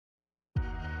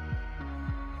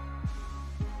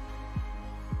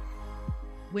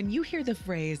When you hear the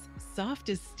phrase soft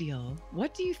as steel,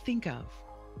 what do you think of?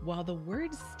 While the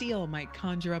word steel might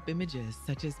conjure up images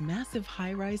such as massive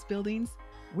high rise buildings,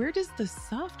 where does the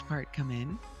soft part come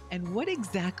in? And what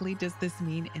exactly does this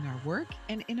mean in our work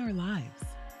and in our lives?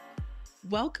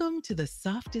 Welcome to the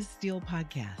Soft as Steel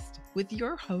podcast with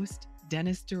your host,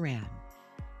 Dennis Doran,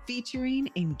 featuring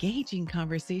engaging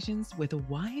conversations with a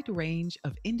wide range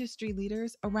of industry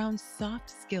leaders around soft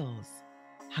skills,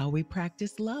 how we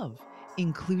practice love,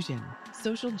 inclusion,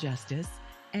 social justice,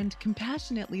 and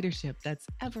compassionate leadership that's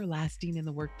everlasting in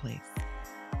the workplace.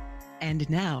 And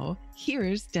now,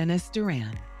 here's Dennis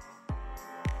Doran.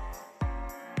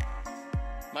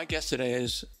 My guest today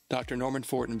is Dr. Norman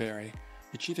Fortenberry,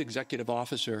 the Chief Executive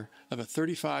Officer of a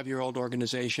 35-year-old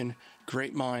organization,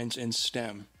 Great Minds in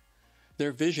STEM.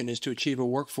 Their vision is to achieve a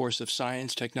workforce of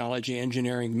science, technology,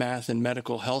 engineering, math, and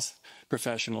medical health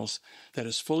professionals that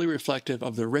is fully reflective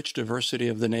of the rich diversity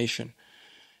of the nation.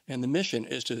 And the mission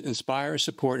is to inspire,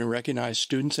 support, and recognize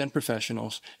students and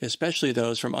professionals, especially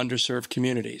those from underserved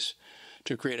communities,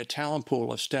 to create a talent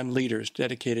pool of STEM leaders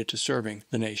dedicated to serving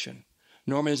the nation.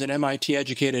 Norman is an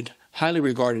MIT-educated, highly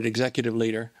regarded executive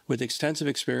leader with extensive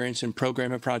experience in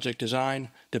program and project design,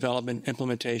 development,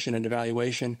 implementation, and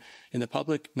evaluation in the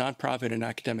public, nonprofit, and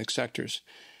academic sectors.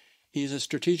 He's a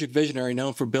strategic visionary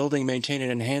known for building, maintaining,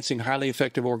 and enhancing highly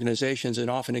effective organizations that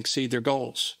often exceed their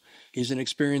goals. He's an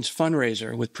experienced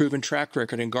fundraiser with proven track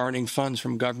record in garnering funds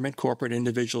from government, corporate, and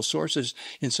individual sources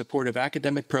in support of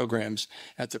academic programs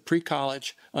at the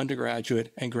pre-college,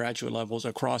 undergraduate, and graduate levels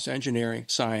across engineering,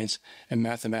 science, and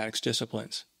mathematics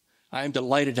disciplines. I am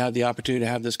delighted to have the opportunity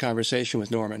to have this conversation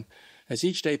with Norman. As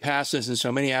each day passes and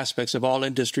so many aspects of all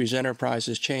industries'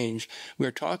 enterprises change, we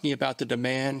are talking about the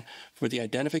demand for the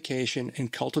identification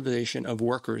and cultivation of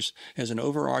workers as an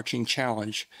overarching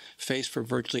challenge faced for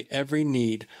virtually every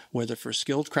need, whether for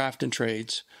skilled craft and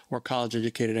trades or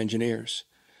college-educated engineers.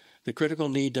 The critical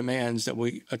need demands that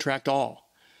we attract all.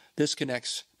 This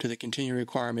connects to the continuing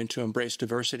requirement to embrace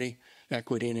diversity,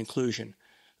 equity, and inclusion.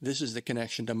 This is the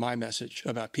connection to my message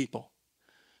about people.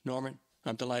 Norman,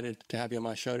 I'm delighted to have you on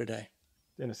my show today.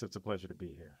 Dennis, it's a pleasure to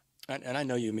be here. And I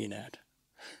know you mean that.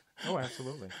 Oh,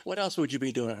 absolutely. What else would you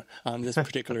be doing on this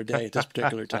particular day at this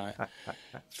particular time?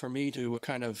 For me to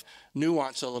kind of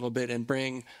nuance a little bit and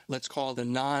bring, let's call it the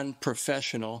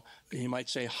non-professional, you might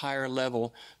say higher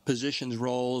level positions,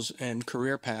 roles, and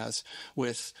career paths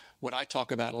with what I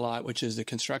talk about a lot, which is the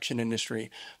construction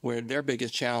industry, where their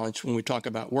biggest challenge when we talk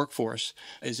about workforce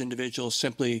is individuals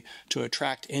simply to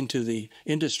attract into the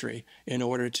industry in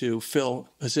order to fill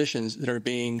positions that are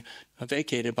being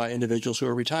vacated by individuals who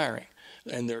are retiring.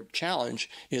 And their challenge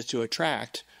is to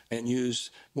attract and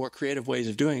use more creative ways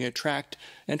of doing it, attract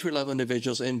entry-level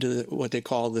individuals into what they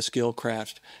call the skill,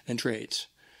 craft, and trades.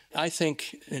 I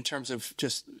think in terms of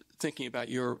just thinking about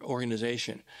your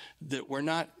organization, that we're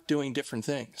not doing different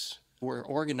things. We're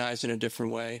organized in a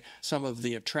different way. Some of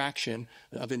the attraction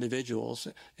of individuals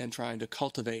and trying to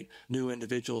cultivate new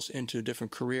individuals into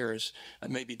different careers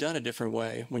may be done a different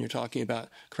way when you're talking about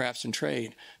crafts and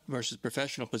trade versus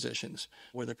professional positions,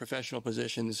 where the professional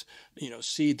positions,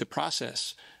 seed the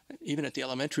process, even at the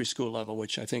elementary school level,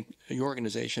 which I think your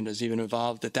organization has even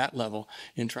evolved at that level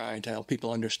in trying to help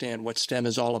people understand what STEM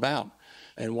is all about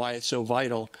and why it's so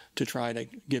vital to try to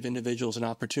give individuals an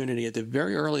opportunity at the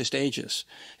very early stages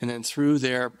and then through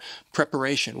their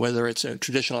preparation, whether it's a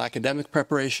traditional academic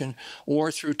preparation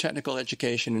or through technical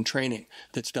education and training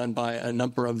that's done by a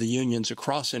number of the unions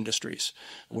across industries,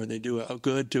 where they do a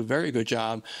good to very good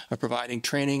job of providing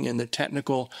training in the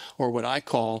technical, or what I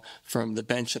call from the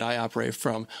bench that I operate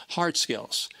from, hard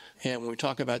skills. And when we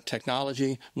talk about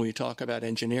technology, when we talk about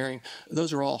engineering,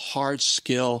 those are all hard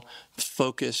skill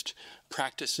focused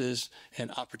practices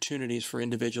and opportunities for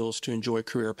individuals to enjoy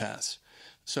career paths.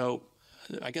 So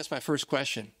I guess my first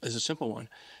question is a simple one.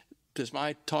 Does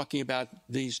my talking about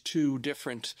these two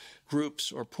different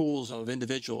groups or pools of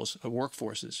individuals, of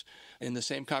workforces, in the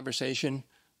same conversation,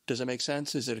 does it make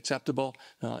sense? Is it acceptable?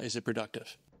 Is it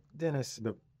productive? Dennis,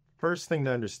 the first thing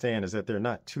to understand is that they're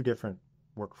not two different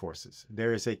workforces.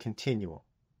 There is a continuum.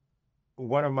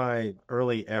 One of my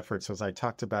early efforts was I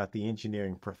talked about the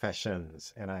engineering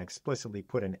professions, and I explicitly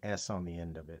put an S on the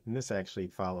end of it. And this actually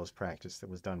follows practice that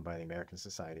was done by the American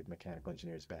Society of Mechanical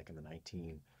Engineers back in the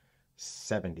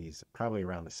 1970s, probably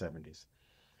around the 70s.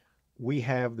 We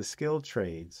have the skilled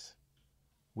trades,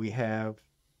 we have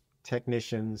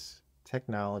technicians,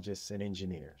 technologists, and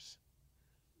engineers.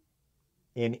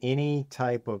 In any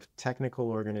type of technical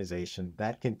organization,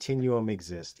 that continuum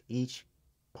exists. Each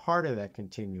part of that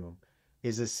continuum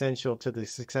is essential to the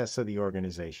success of the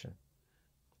organization.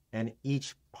 and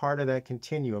each part of that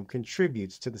continuum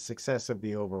contributes to the success of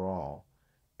the overall.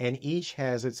 And each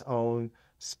has its own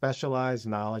specialized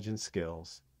knowledge and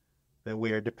skills that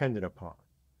we are dependent upon.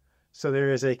 So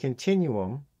there is a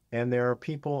continuum, and there are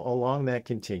people along that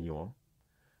continuum.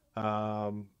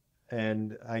 Um,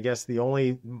 and I guess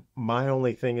my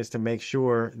only thing is to make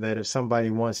sure that if somebody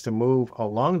wants to move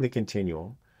along the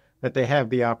continuum, that they have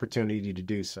the opportunity to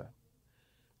do so.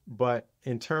 But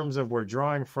in terms of we're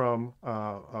drawing from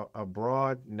a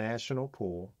broad national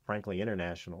pool, frankly,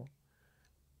 international,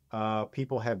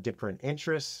 people have different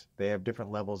interests, they have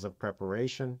different levels of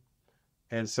preparation.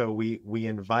 And so we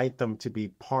invite them to be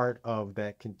part of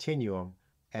that continuum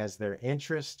as their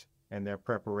interest and their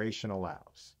preparation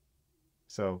allows.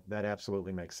 So that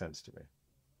absolutely makes sense to me.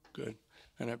 Good.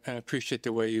 And I appreciate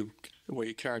the way you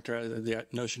characterize the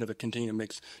notion of a continuum.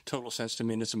 Makes total sense to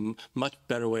me, and it's a much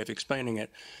better way of explaining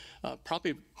it.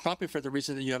 Probably for the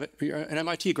reason that you're an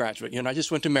MIT graduate. I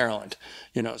just went to Maryland.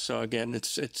 So again,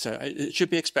 it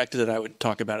should be expected that I would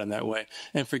talk about it in that way.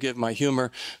 And forgive my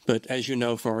humor, but as you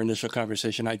know from our initial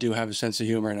conversation, I do have a sense of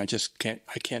humor, and I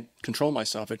can't control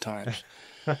myself at times.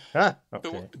 Okay.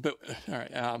 But all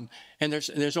right, and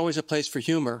there's always a place for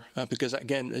humor because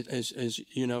again, as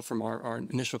you know from our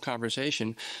initial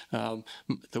conversation,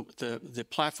 the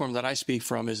platform that I speak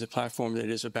from is a platform that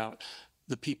is about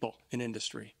the people in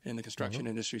industry, in the construction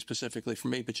industry specifically for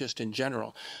me, but just in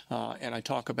general. And I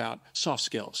talk about soft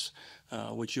skills,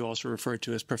 which you also referred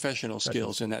to as professional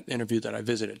skills in that interview that I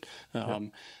visited.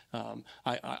 I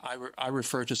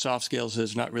refer to soft skills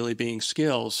as not really being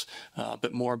skills,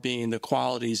 but more being the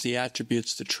qualities, the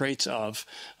attributes, the traits of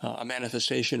a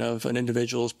manifestation of an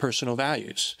individual's personal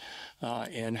values.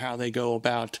 And how they go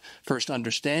about first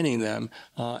understanding them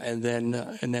and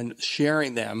then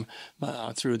sharing them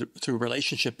through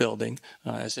relationship building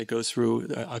as they go through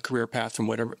a career path from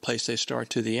whatever place they start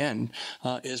to the end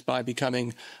is by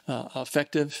becoming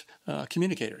effective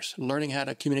communicators, learning how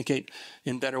to communicate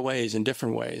in better ways, in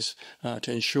different ways,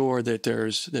 to ensure that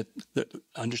there's that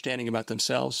understanding about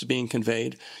themselves being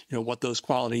conveyed. What those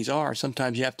qualities are.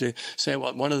 Sometimes you have to say,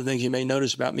 well, one of the things you may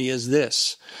notice about me is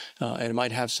this, and it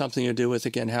might have something to do with,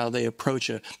 again, how they approach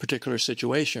a particular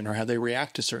situation or how they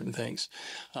react to certain things.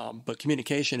 But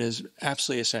communication is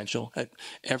absolutely essential at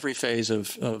every phase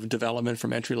of development,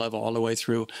 from entry level all the way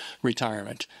through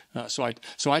retirement.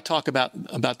 So I talk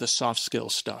about the soft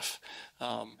skills stuff.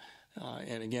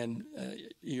 And again,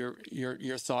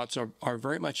 your thoughts are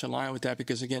very much aligned with that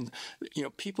because, again,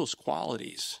 people's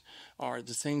qualities are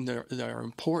the thing that are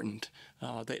important.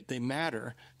 They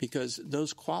matter because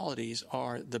those qualities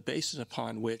are the basis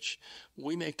upon which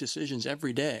we make decisions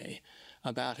every day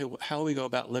about how we go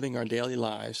about living our daily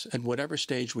lives at whatever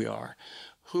stage we are,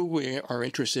 who we are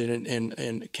interested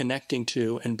in connecting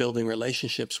to and building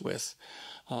relationships with.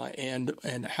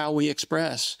 And how we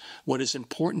express what is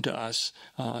important to us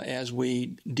as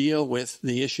we deal with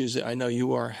the issues that I know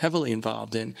you are heavily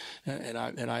involved in, and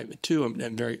I too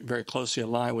am very, very closely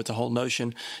aligned with the whole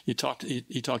notion. You talked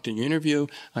in your interview.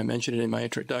 I mentioned it in my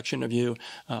introduction of you.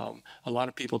 A lot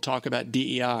of people talk about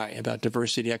DEI, about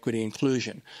diversity, equity,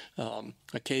 inclusion.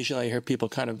 Occasionally, I hear people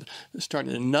kind of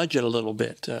starting to nudge it a little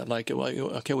bit, like, well,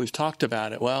 okay, we've talked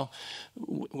about it. Well,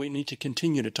 we need to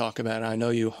continue to talk about it. I know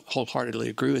you wholeheartedly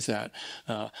agree with that.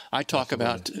 I talk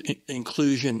about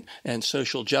inclusion and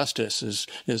social justice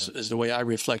is the way I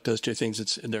reflect those two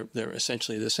things. They're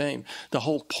essentially the same. The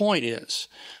whole point is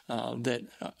that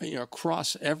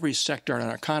across every sector in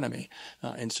our economy,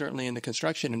 and certainly in the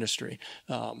construction industry,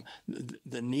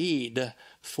 the need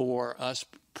for us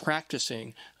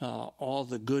practicing all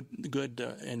the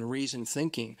good and reasoned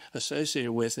thinking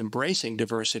associated with embracing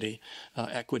diversity,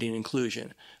 equity, and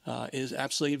inclusion is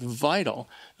absolutely vital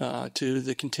to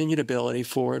the continued ability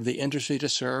for the industry to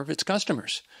serve its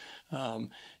customers.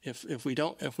 If we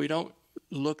don't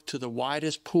look to the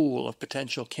widest pool of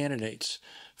potential candidates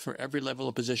for every level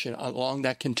of position along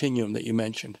that continuum that you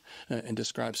mentioned and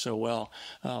described so well,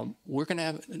 we're going to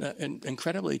have an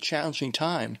incredibly challenging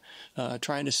time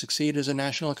trying to succeed as a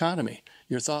national economy.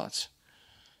 Your thoughts?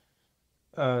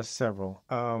 Several.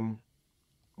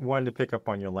 One, to pick up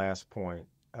on your last point.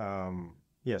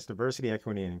 Yes, diversity,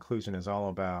 equity, and inclusion is all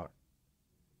about,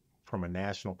 from a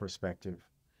national perspective,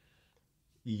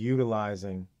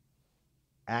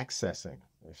 accessing,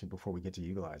 actually, before we get to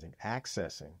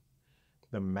accessing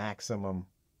the maximum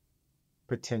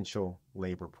potential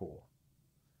labor pool.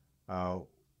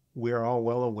 We're all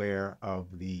well aware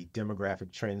of the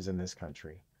demographic trends in this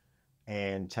country,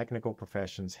 and technical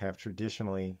professions have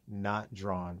traditionally not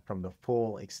drawn from the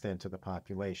full extent of the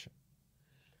population.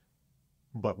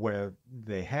 But where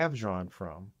they have drawn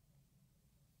from,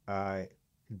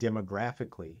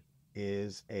 demographically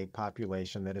is a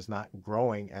population that is not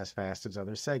growing as fast as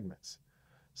other segments.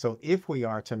 So if we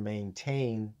are to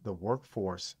maintain the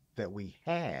workforce that we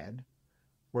had,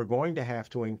 we're going to have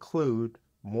to include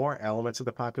more elements of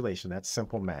the population. That's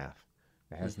simple math.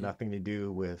 It has nothing to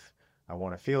do with I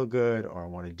want to feel good or I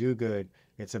want to do good.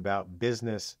 It's about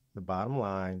business. The bottom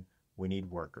line, we need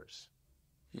workers.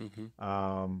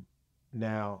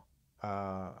 Now,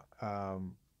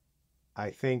 I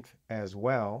think as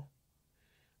well,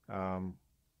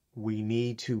 we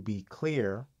need to be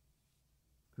clear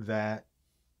that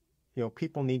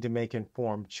people need to make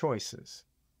informed choices.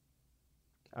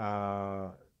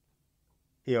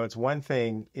 It's one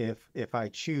thing if I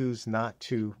choose not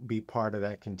to be part of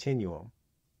that continuum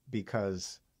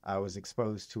because I was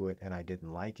exposed to it and I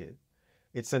didn't like it.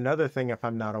 It's another thing if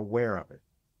I'm not aware of it.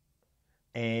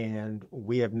 And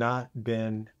we have not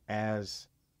been as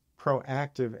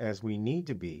proactive as we need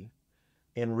to be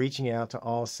in reaching out to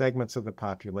all segments of the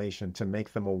population to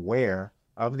make them aware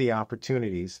of the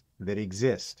opportunities that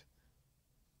exist.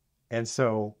 And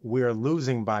so we're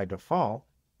losing by default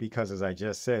because, as I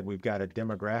just said, we've got a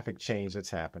demographic change that's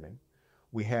happening.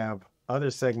 We have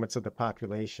other segments of the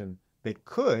population that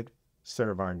could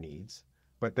serve our needs,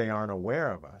 but they aren't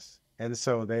aware of us. And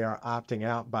so they are opting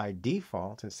out by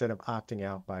default instead of opting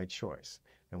out by choice.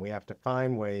 And we have to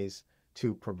find ways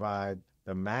to provide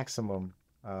the maximum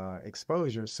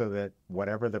exposure so that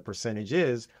whatever the percentage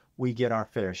is, we get our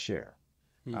fair share.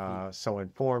 So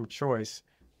informed choice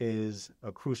is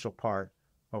a crucial part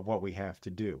of what we have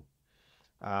to do.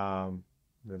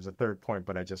 There's a third point,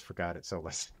 but I just forgot it. So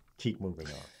let's keep moving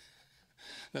on.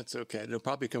 That's okay. It'll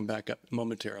probably come back up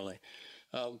momentarily.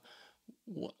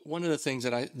 One of the things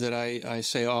that I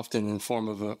say often in the form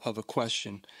of a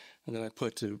question that I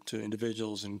put to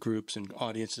individuals and groups and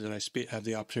audiences that I have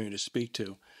the opportunity to speak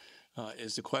to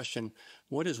is the question: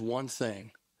 what is one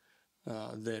thing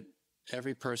that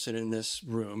every person in this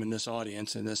room, in this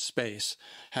audience, in this space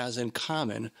has in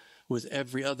common with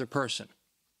every other person?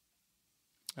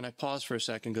 And I pause for a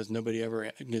second because nobody ever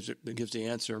gives the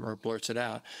answer or blurts it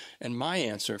out. And my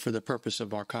answer, for the purpose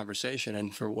of our conversation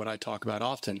and for what I talk about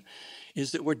often,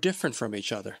 is that we're different from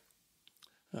each other.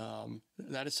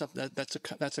 That is something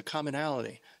that's a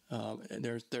commonality.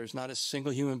 There's not a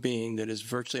single human being that is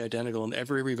virtually identical in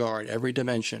every regard, every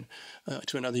dimension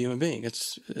to another human being.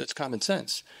 It's common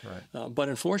sense. Right. But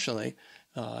unfortunately,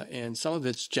 and some of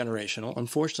it's generational.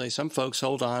 Unfortunately, some folks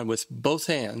hold on with both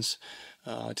hands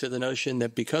to the notion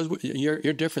that because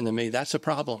you're different than me, that's a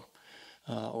problem.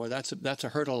 Or that's a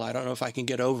hurdle I don't know if I can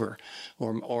get over,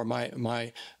 or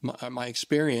my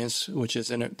experience, which is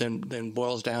then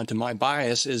boils down to my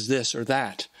bias, is this or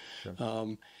that.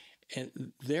 Sure.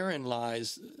 And therein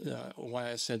lies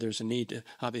why I said there's a need to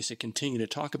obviously continue to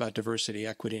talk about diversity,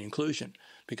 equity, and inclusion,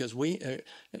 because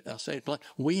I'll say it blunt,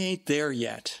 we ain't there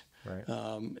yet. Right.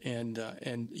 And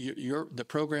the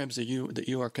programs that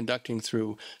you are conducting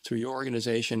through your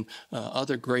organization,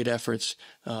 other great efforts,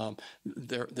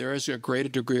 there is a greater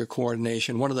degree of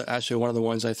coordination. One of the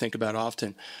ones I think about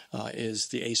often is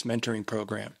the ACE mentoring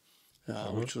program,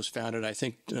 which was founded, I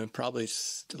think, probably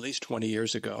at least 20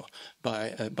 years ago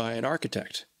by an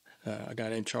architect, a guy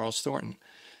named Charles Thornton.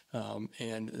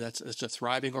 And it's a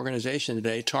thriving organization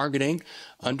today, targeting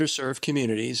underserved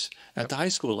communities at the high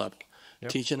school level.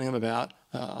 Yep. Teaching them about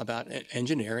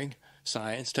engineering,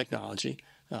 science, technology,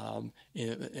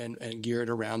 and geared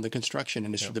around the construction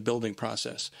industry, yep. The building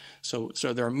process. So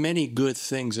there are many good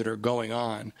things that are going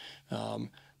on,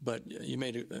 but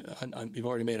you've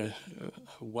already made a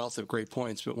wealth of great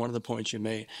points. But one of the points you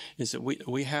made is that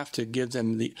we have to give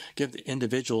the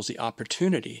individuals the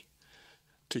opportunity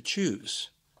to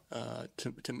choose.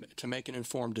 To make an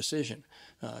informed decision,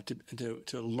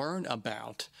 to learn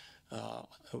about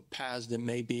paths that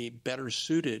may be better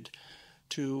suited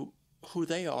to who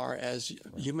they are as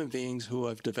human beings who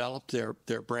have developed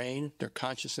their brain, their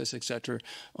consciousness, etc.,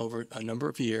 over a number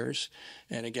of years.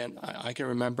 And again, I can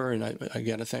remember, and I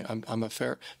got to think I'm a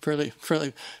fairly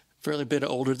bit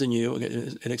older than you.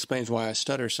 It explains why I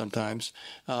stutter sometimes.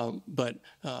 But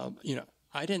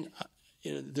I didn't.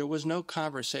 There was no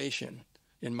conversation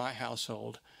in my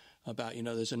household about,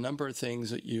 there's a number of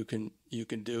things that you can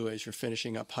do as you're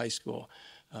finishing up high school.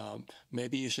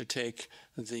 Maybe you should take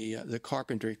the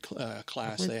carpentry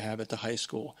class they have at the high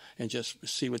school and just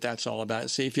see what that's all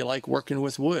about. See if you like working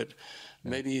with wood.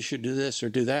 Maybe you should do this or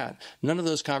do that. None of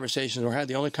those conversations were had.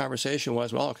 The only conversation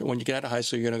was, well, when you get out of high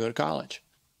school, you're going to go to college.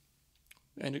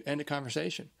 End of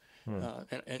conversation.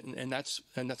 And that's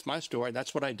my story.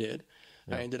 That's what I did.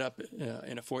 Yeah. I ended up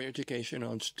in a four-year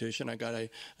educational institution. I got a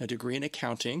degree in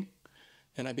accounting,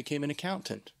 and I became an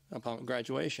accountant upon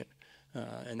graduation.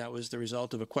 And that was the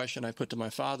result of a question I put to my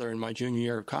father in my junior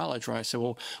year of college, where I said,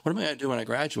 well, what am I going to do when I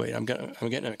graduate? I'm getting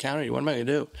an accountant. What am I going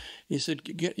to do? He said,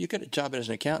 you get a job as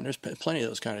an accountant. There's plenty of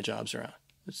those kind of jobs around.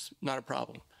 It's not a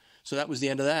problem. So that was the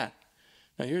end of that.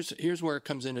 Now, here's where it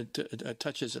comes in, it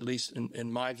touches, at least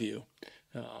in my view,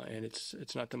 and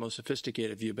it's not the most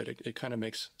sophisticated view, but it kind of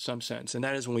makes some sense. And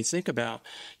that is when we think about,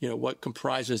 what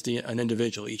comprises an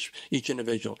individual, each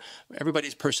individual.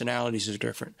 Everybody's personalities are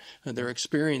different. Their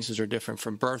experiences are different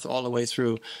from birth all the way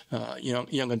through,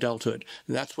 young adulthood.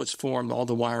 That's what's formed all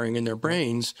the wiring in their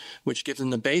brains, which gives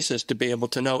them the basis to be able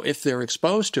to know, if they're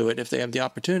exposed to it, if they have the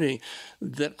opportunity,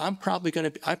 that I probably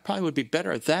would be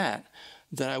better at that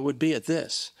than I would be at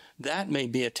this. That may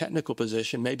be a technical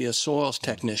position, maybe a soils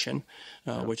technician,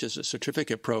 which is a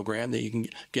certificate program that you can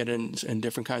get in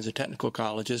different kinds of technical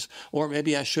colleges. Or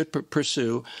maybe I should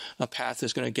pursue a path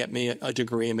that's going to get me a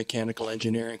degree in mechanical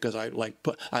engineering, because I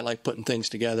like putting things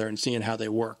together and seeing how they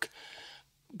work.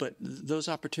 But those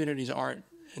opportunities aren't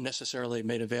necessarily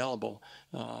made available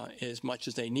as much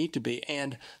as they need to be,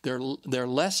 and they're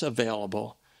less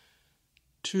available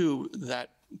to that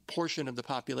portion of the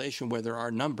population where there are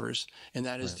numbers, and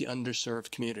that is the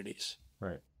underserved communities.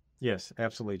 Right. Yes,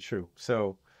 absolutely true.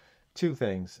 So two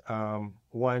things.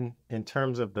 One, in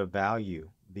terms of the value,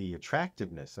 the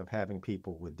attractiveness of having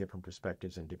people with different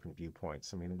perspectives and different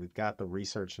viewpoints. I mean, we've got the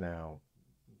research now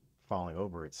falling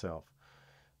over itself,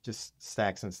 just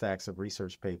stacks and stacks of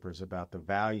research papers about the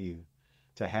value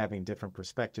to having different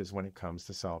perspectives when it comes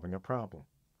to solving a problem.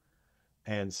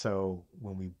 And so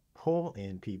when we pull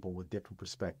in people with different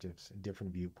perspectives and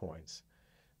different viewpoints,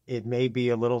 it may be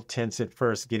a little tense at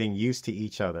first getting used to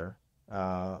each other,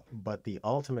 but the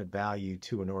ultimate value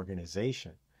to an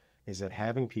organization is that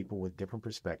having people with different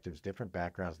perspectives, different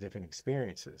backgrounds, different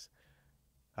experiences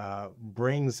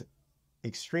brings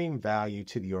extreme value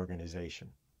to the organization.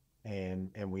 And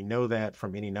we know that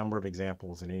from any number of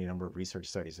examples and any number of research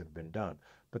studies that have been done.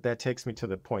 But that takes me to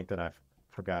the point that I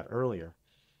forgot earlier.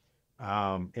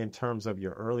 In terms of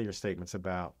your earlier statements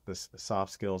about the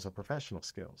soft skills or professional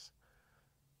skills.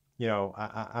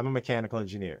 I'm a mechanical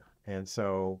engineer, and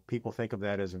so people think of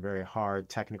that as a very hard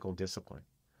technical discipline.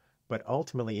 But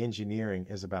ultimately, engineering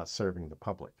is about serving the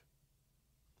public.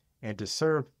 And to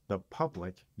serve the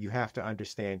public, you have to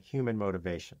understand human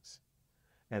motivations.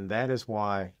 And that is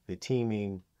why the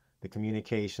teaming, the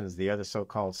communications, the other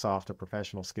so-called soft or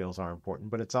professional skills are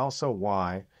important. But it's also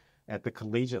why at the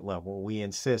collegiate level, we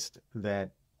insist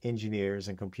that engineers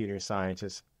and computer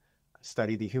scientists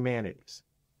study the humanities,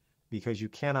 because you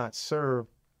cannot serve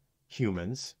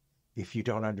humans if you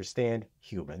don't understand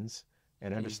humans,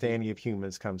 and understanding of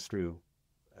humans comes through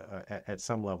at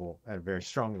some level, at a very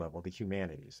strong level, the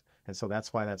humanities. And so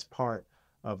that's why that's part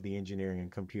of the engineering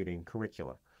and computing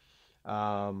curricula.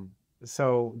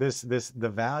 So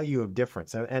the value of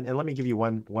difference, and let me give you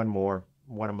one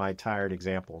of my tired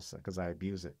examples, because I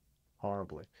abuse it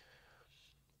horribly.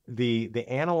 The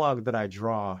analog that I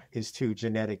draw is to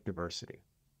genetic diversity.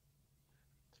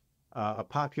 A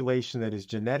population that is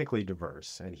genetically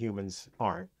diverse, and humans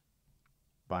aren't,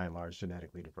 by and large,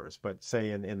 genetically diverse, but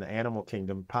say in the animal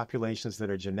kingdom, populations that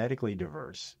are genetically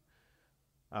diverse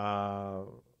are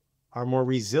more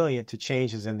resilient to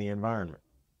changes in the environment.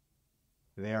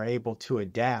 They are able to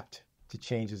adapt to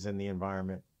changes in the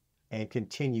environment and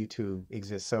continue to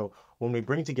exist. So when we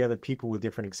bring together people with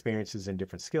different experiences and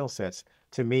different skill sets,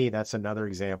 to me, that's another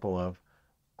example of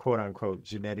quote unquote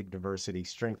genetic diversity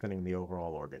strengthening the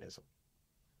overall organism,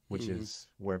 which is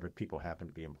wherever people happen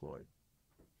to be employed.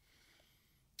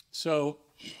 So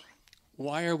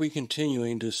why are we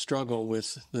continuing to struggle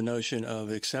with the notion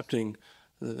of accepting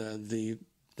the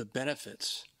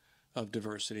benefits of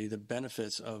diversity, the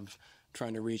benefits of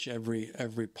trying to reach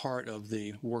every part of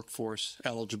the workforce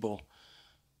eligible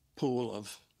pool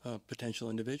of potential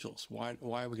individuals? Why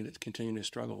are we going to continue to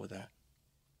struggle with that?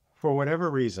 For whatever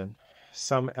reason,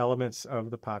 some elements of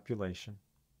the population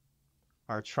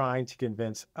are trying to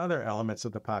convince other elements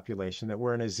of the population that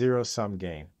we're in a zero-sum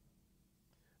game.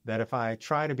 That if I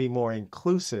try to be more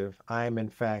inclusive, I am in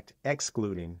fact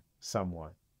excluding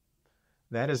someone.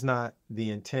 That is not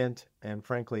the intent, and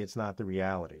frankly, it's not the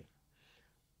reality.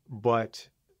 But,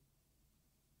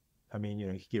 I mean,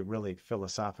 you get really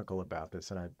philosophical about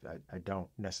this, and I don't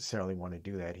necessarily want to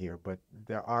do that here, but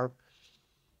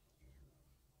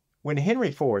when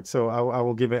Henry Ford, so I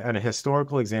will give a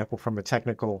historical example from a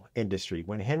technical industry.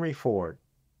 When Henry Ford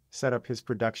set up his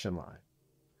production line,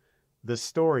 the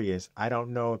story is, I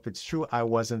don't know if it's true, I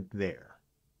wasn't there.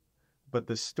 But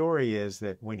the story is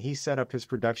that when he set up his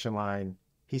production line,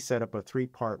 he set up a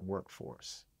 3-part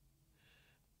workforce.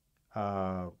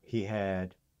 He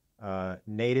had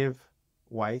native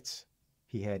whites.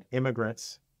 He had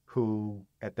immigrants who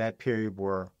at that period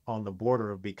were on the border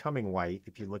of becoming white,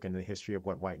 if you look into the history of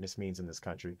what whiteness means in this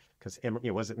country. Because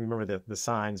it wasn't, remember the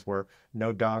signs were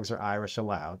no dogs or Irish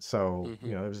allowed. So, Mm-hmm.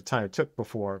 there was a time it took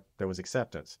before there was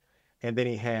acceptance. And then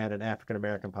he had an African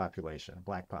American population, a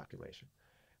black population.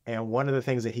 And one of the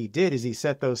things that he did is he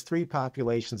set those three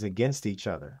populations against each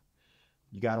other.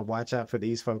 You got to watch out for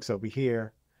these folks over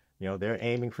here. They're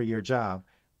aiming for your job.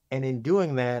 And in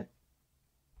doing that,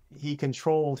 he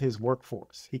controlled his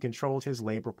workforce. He controlled his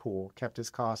labor pool, kept his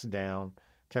costs down,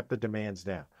 kept the demands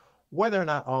down. Whether or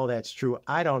not all that's true,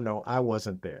 I don't know. I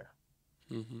wasn't there.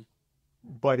 Mm-hmm.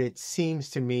 But it seems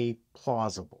to me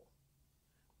plausible.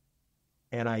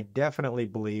 And I definitely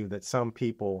believe that some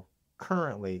people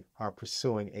currently are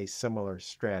pursuing a similar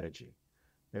strategy.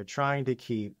 They're trying to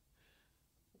keep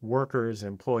workers,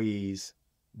 employees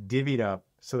divvied up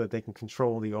so that they can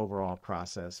control the overall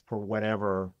process for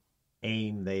whatever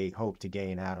aim they hope to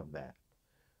gain out of that.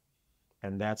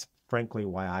 And that's frankly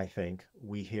why I think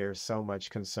we hear so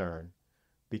much concern,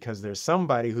 because there's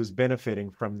somebody who's benefiting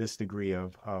from this degree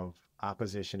of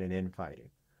opposition and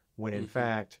infighting, when in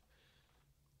fact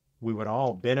we would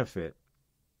all benefit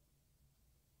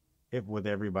if with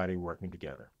everybody working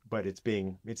together. But it's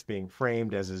being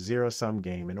framed as a zero-sum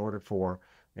game. In order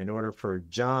for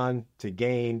John to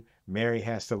gain, Mary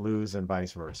has to lose, and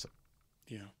vice versa.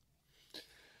 Yeah.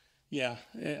 Yeah,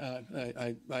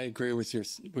 I agree with your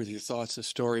thoughts. The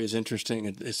story is interesting.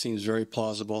 It seems very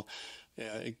plausible.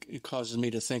 It causes me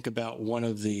to think about one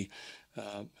of the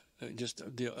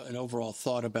an overall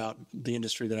thought about the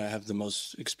industry that I have the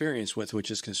most experience with,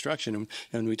 which is construction.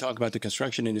 And we talk about the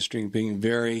construction industry being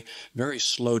very, very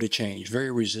slow to change,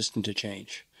 very resistant to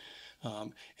change.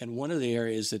 And one of the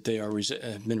areas that they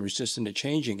have been resistant to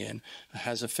changing in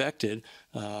has affected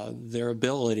their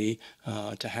ability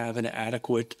to have an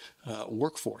adequate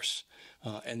workforce.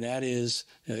 And that is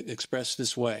expressed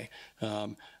this way.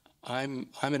 I'm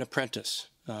an apprentice.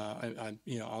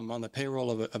 I'm on the payroll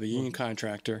of a union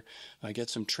contractor. I get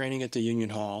some training at the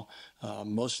union hall.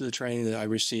 Most of the training that I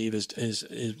receive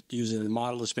is using the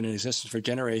model that's been in existence for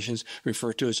generations,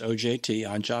 referred to as OJT,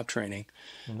 on-job training.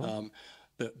 Mm-hmm.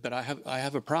 But I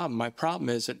have a problem. My problem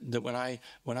is that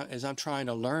as I'm trying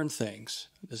to learn things,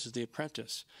 this is the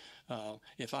apprentice.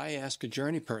 If I ask a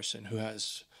journey person who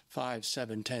has 5,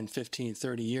 7, 10, 15,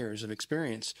 30 years of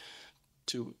experience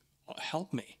to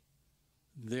help me,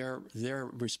 their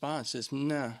response is,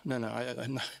 no,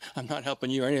 I'm not helping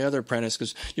you or any other apprentice,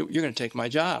 because you're going to take my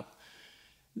job.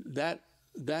 That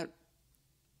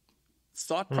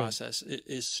thought process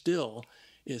is still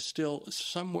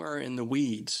somewhere in the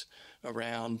weeds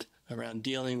around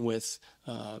dealing with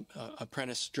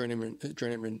apprentice journeyman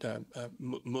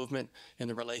movement and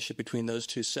the relationship between those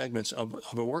two segments of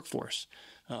a workforce.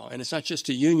 And it's not just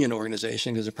a union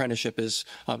organization, because apprenticeship is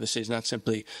not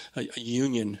simply a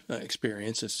union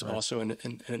experience. It's right. Also in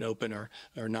an open or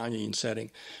non-union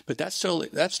setting. But that still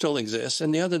exists.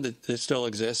 And the other that still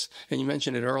exists, and you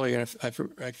mentioned it earlier, and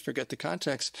I forget the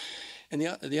context. And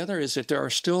the other is that there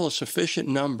are still a sufficient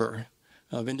number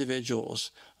of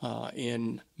individuals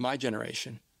in my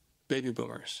generation, baby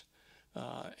boomers,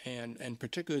 and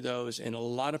particularly those in a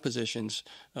lot of positions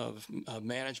of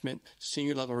management,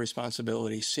 senior level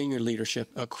responsibility, senior leadership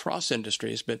across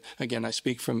industries. But again, I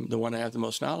speak from the one I have the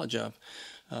most knowledge of.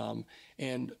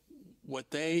 And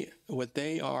what they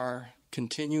are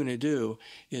continuing to do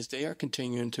is they are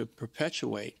continuing to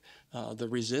perpetuate the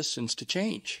resistance to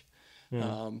change.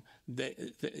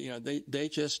 They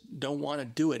just don't want to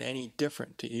do it any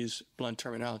different, to use blunt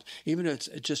terminology. Even if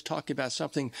it's just talking about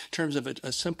something in terms of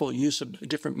a simple use of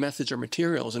different methods or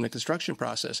materials in the construction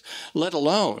process, let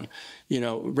alone,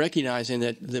 recognizing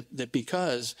that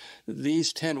because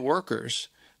these 10 workers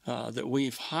that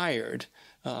we've hired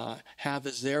have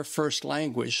as their first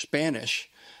language Spanish,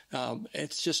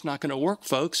 it's just not going to work,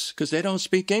 folks, because they don't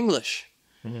speak English.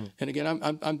 Mm-hmm. And again,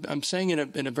 I'm saying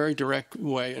in a very direct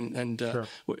way, and sure.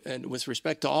 And with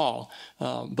respect to all.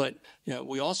 But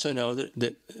we also know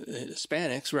that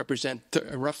Hispanics represent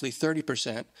roughly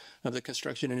 30% of the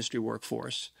construction industry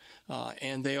workforce,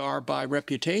 and they are, by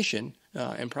reputation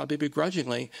and probably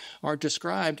begrudgingly, are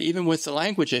described, even with the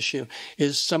language issue,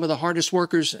 as some of the hardest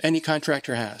workers any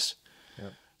contractor has.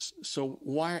 Yep. So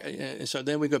why? So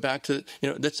then we go back to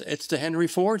it's the Henry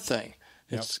Ford thing.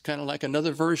 It's kind of like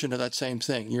another version of that same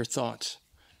thing. Your thoughts?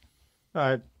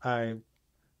 I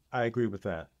agree with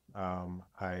that.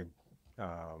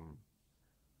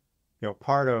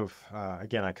 Part of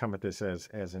again, I come at this as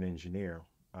an engineer.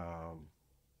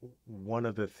 One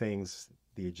of the things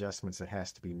the adjustments that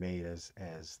has to be made as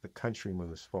the country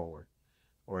moves forward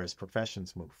or as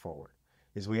professions move forward,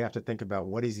 is we have to think about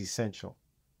what is essential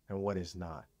and what is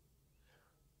not.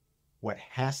 What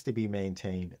has to be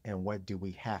maintained and what do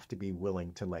we have to be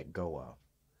willing to let go of.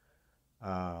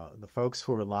 The folks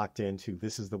who are locked into,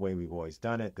 this is the way we've always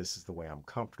done it, this is the way I'm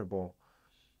comfortable,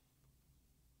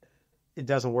 it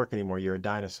doesn't work anymore. You're a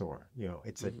dinosaur.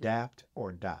 It's adapt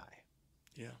or die.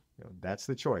 Yeah. That's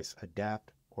the choice,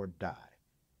 adapt or die.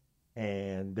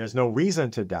 And there's no reason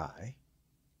to die,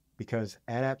 because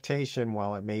adaptation,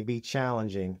 while it may be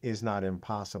challenging, is not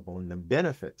impossible, and the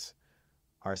benefits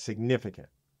are significant.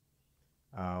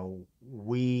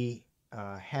 We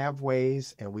have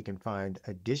ways, and we can find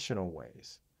additional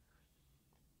ways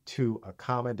to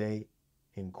accommodate,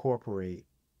 incorporate,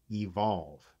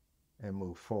 evolve, and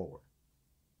move forward.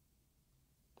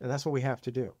 And that's what we have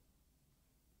to do.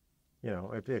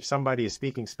 If somebody is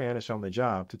speaking Spanish on the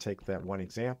job, to take that one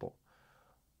example,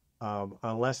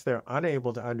 unless they're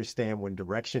unable to understand when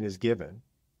direction is given,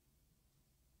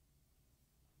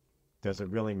 does it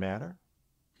really matter?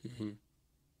 Mm-hmm.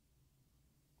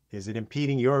 Is it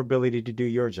impeding your ability to do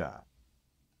your job?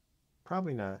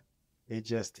 Probably not. It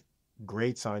just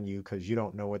grates on you because you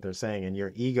don't know what they're saying, and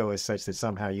your ego is such that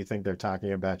somehow you think they're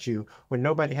talking about you when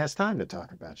nobody has time to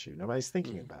talk about you. Nobody's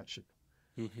thinking about you.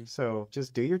 Mm-hmm. So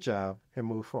just do your job and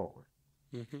move forward.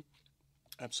 Mm-hmm.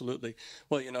 Absolutely.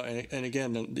 Well, and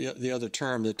again, the other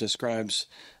term that describes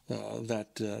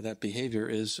that behavior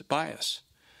is bias.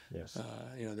 Yes.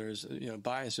 There's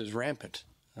bias is rampant.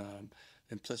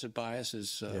 Implicit bias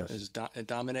it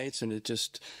dominates, and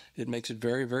it makes it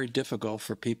very, very difficult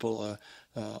for people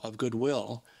of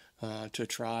goodwill to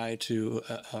try to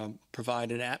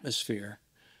provide an atmosphere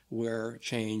where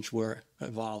change, where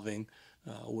evolving,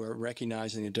 where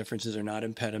recognizing the differences are not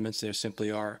impediments. There simply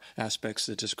are aspects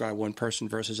that describe one person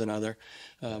versus another.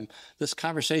 This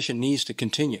conversation needs to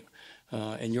continue.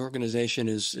 And your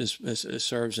organization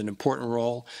serves an important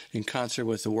role in concert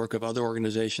with the work of other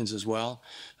organizations as well.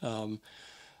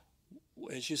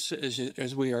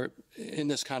 As we are in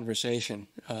this conversation,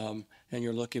 and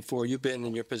you've been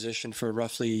in your position for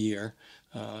roughly a year.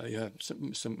 You have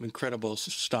some incredible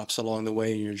stops along the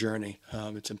way in your journey.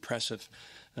 It's impressive,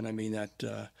 and I mean that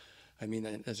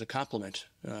as a compliment.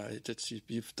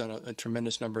 You've done a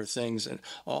tremendous number of things, and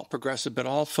all progressive, but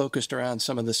all focused around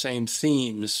some of the same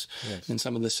themes. Yes. And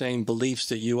some of the same beliefs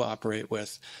that you operate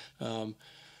with.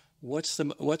 What's the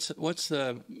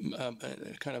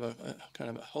kind of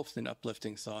a hopeful and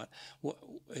uplifting thought?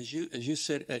 As you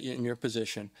sit in your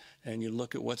position and you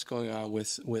look at what's going on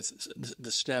with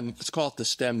the STEM, let's call it the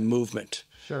STEM movement.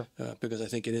 Sure. Because I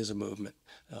think it is a movement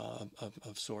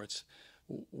of sorts.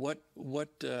 What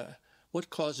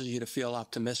causes you to feel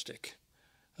optimistic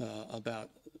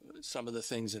about some of the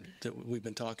things that we've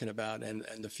been talking about and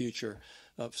the future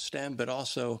of STEM, but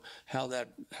also how that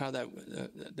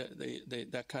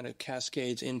kind of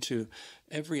cascades into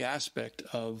every aspect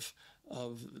of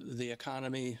the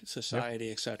economy, society,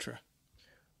 yep. etc.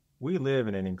 We live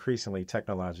in an increasingly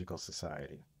technological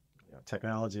society.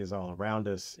 Technology is all around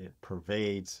us. It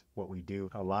pervades what we do.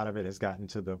 A lot of it has gotten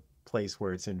to the place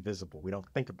where it's invisible. We don't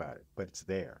think about it, but it's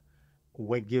there.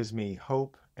 What gives me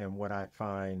hope and what I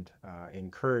find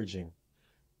encouraging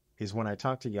is when I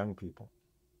talk to young people.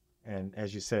 And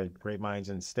as you said, Great Minds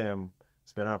in STEM,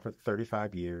 it's been on for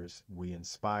 35 years. We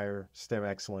inspire STEM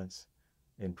excellence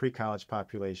in pre-college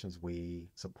populations. We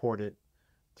support it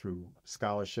through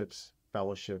scholarships,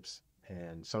 fellowships,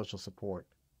 and social support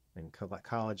in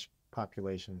college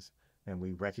populations. And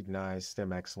we recognize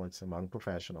STEM excellence among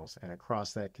professionals and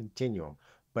across that continuum,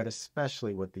 but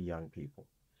especially with the young people.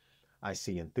 I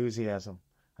see enthusiasm,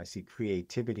 I see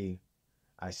creativity,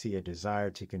 I see a desire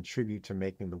to contribute to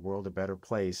making the world a better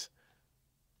place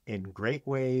in great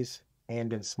ways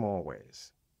and in small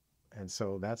ways. And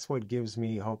so that's what gives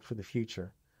me hope for the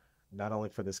future, not only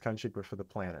for this country, but for the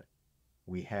planet.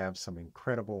 We have some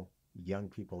incredible young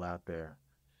people out there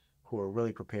who are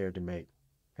really prepared to make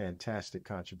fantastic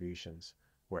contributions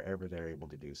wherever they're able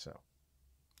to do so.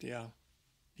 Yeah,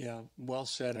 well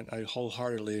said, and I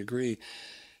wholeheartedly agree.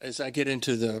 As I get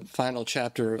into the final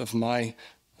chapter of my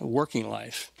working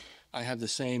life, I have the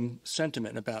same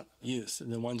sentiment about youth.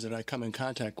 The ones that I come in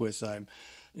contact with, I'm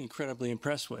incredibly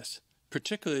impressed with.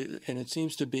 Particularly, and it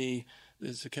seems to be,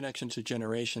 there's a connection to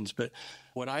generations, but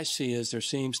what I see is there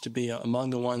seems to be among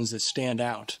the ones that stand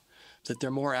out, that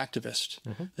they're more activist.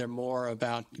 Mm-hmm. They're more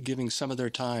about giving some of their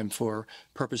time for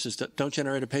purposes that don't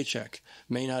generate a paycheck,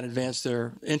 may not advance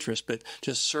their interest, but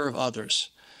just serve others.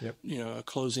 Yep. A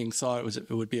closing thought it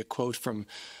would be a quote from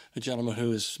a gentleman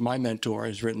who is my mentor,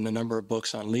 has written a number of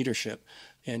books on leadership,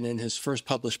 And in his first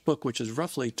published book, which is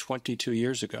roughly 22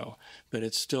 years ago, but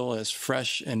it's still as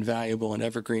fresh and valuable and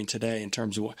evergreen today in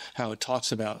terms of how it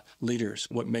talks about leaders,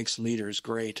 what makes leaders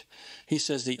great. He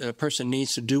says that a person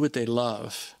needs to do what they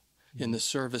love in the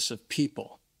service of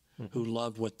people who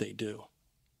love what they do.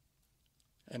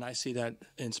 And I see that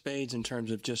in spades in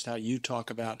terms of just how you talk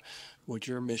about what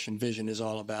your mission vision is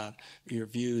all about. Your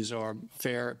views are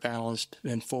fair, balanced,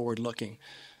 and forward-looking.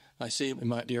 I see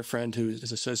my dear friend who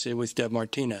is associated with Deb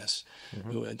Martinez,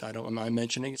 who I don't mind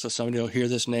mentioning, so somebody will hear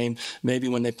this name maybe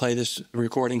when they play this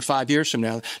recording 5 years from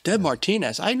now. Deb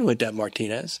Martinez, I knew a Deb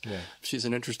Martinez. Yeah. She's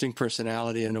an interesting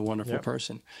personality and a wonderful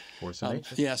person.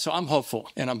 Yeah, so I'm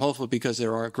hopeful, and I'm hopeful because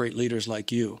there are great leaders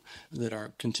like you that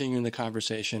are continuing the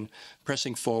conversation,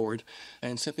 pressing forward,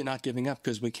 and simply not giving up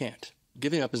because we can't.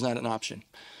 Giving up is not an option.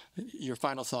 Your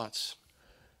final thoughts?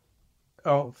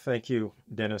 Oh, thank you,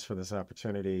 Dennis, for this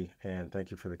opportunity, and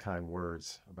thank you for the kind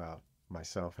words about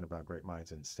myself and about Great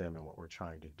Minds in STEM and what we're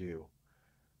trying to do.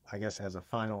 I guess as a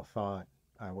final thought,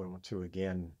 I want to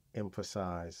again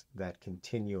emphasize that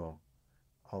continuum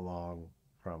along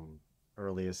from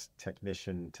earliest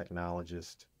technician,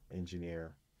 technologist,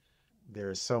 engineer. There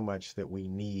is so much that we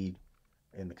need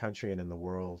in the country and in the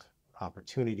world,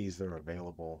 opportunities that are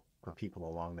available for people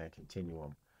along that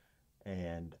continuum.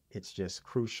 And it's just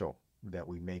crucial that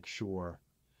we make sure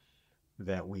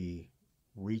that we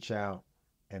reach out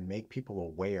and make people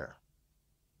aware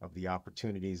of the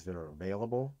opportunities that are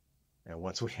available. And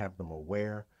once we have them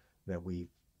aware, that we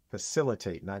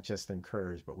facilitate, not just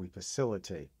encourage, but we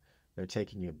facilitate their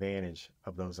taking advantage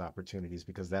of those opportunities,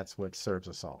 because that's what serves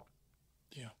us all.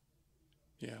 Yeah.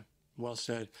 Well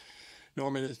said.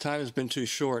 Norman, the time has been too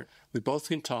short. We both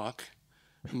can talk.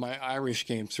 My Irish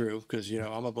came through because,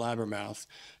 I'm a blabbermouth,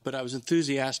 but I was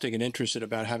enthusiastic and interested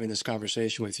about having this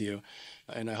conversation with you.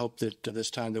 And I hope that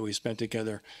this time that we spent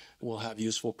together will have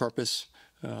useful purpose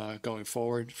going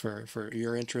forward for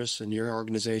your interests and your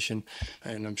organization.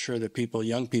 And I'm sure that people,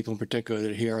 young people in particular,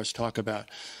 that hear us talk about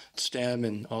STEM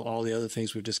and all the other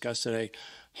things we've discussed today,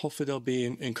 hopefully they'll be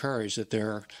encouraged that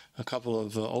there are a couple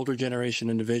of older generation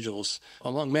individuals,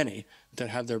 among many, that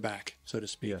have their back, so to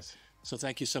speak. Yes. So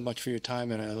thank you so much for your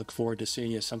time, and I look forward to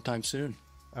seeing you sometime soon.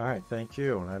 All right, thank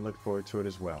you, and I look forward to it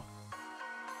as well.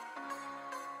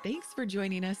 Thanks for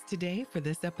joining us today for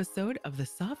this episode of the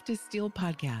Soft as Steel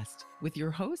podcast with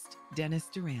your host, Dennis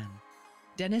Doran.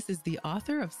 Dennis is the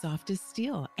author of Soft as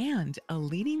Steel and a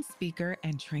leading speaker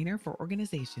and trainer for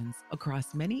organizations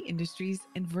across many industries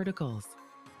and verticals.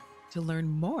 To learn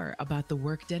more about the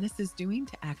work Dennis is doing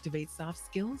to activate soft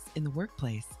skills in the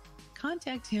workplace,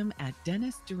 contact him at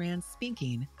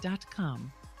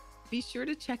DennisDuranSpeaking.com. Be sure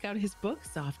to check out his book,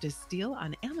 Soft as Steel,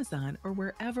 on Amazon or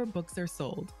wherever books are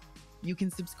sold. You can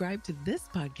subscribe to this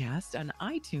podcast on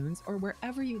iTunes or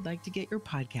wherever you'd like to get your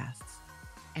podcasts.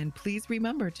 And please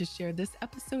remember to share this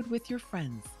episode with your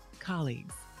friends,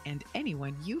 colleagues, and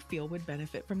anyone you feel would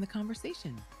benefit from the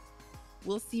conversation.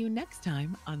 We'll see you next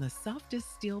time on the Soft as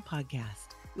Steel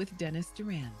podcast with Dennis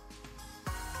Doran.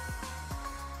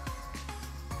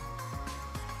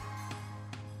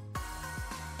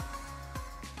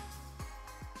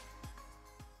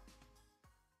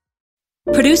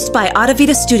 Produced by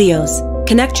Audavita Studios.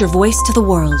 Connect your voice to the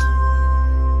world.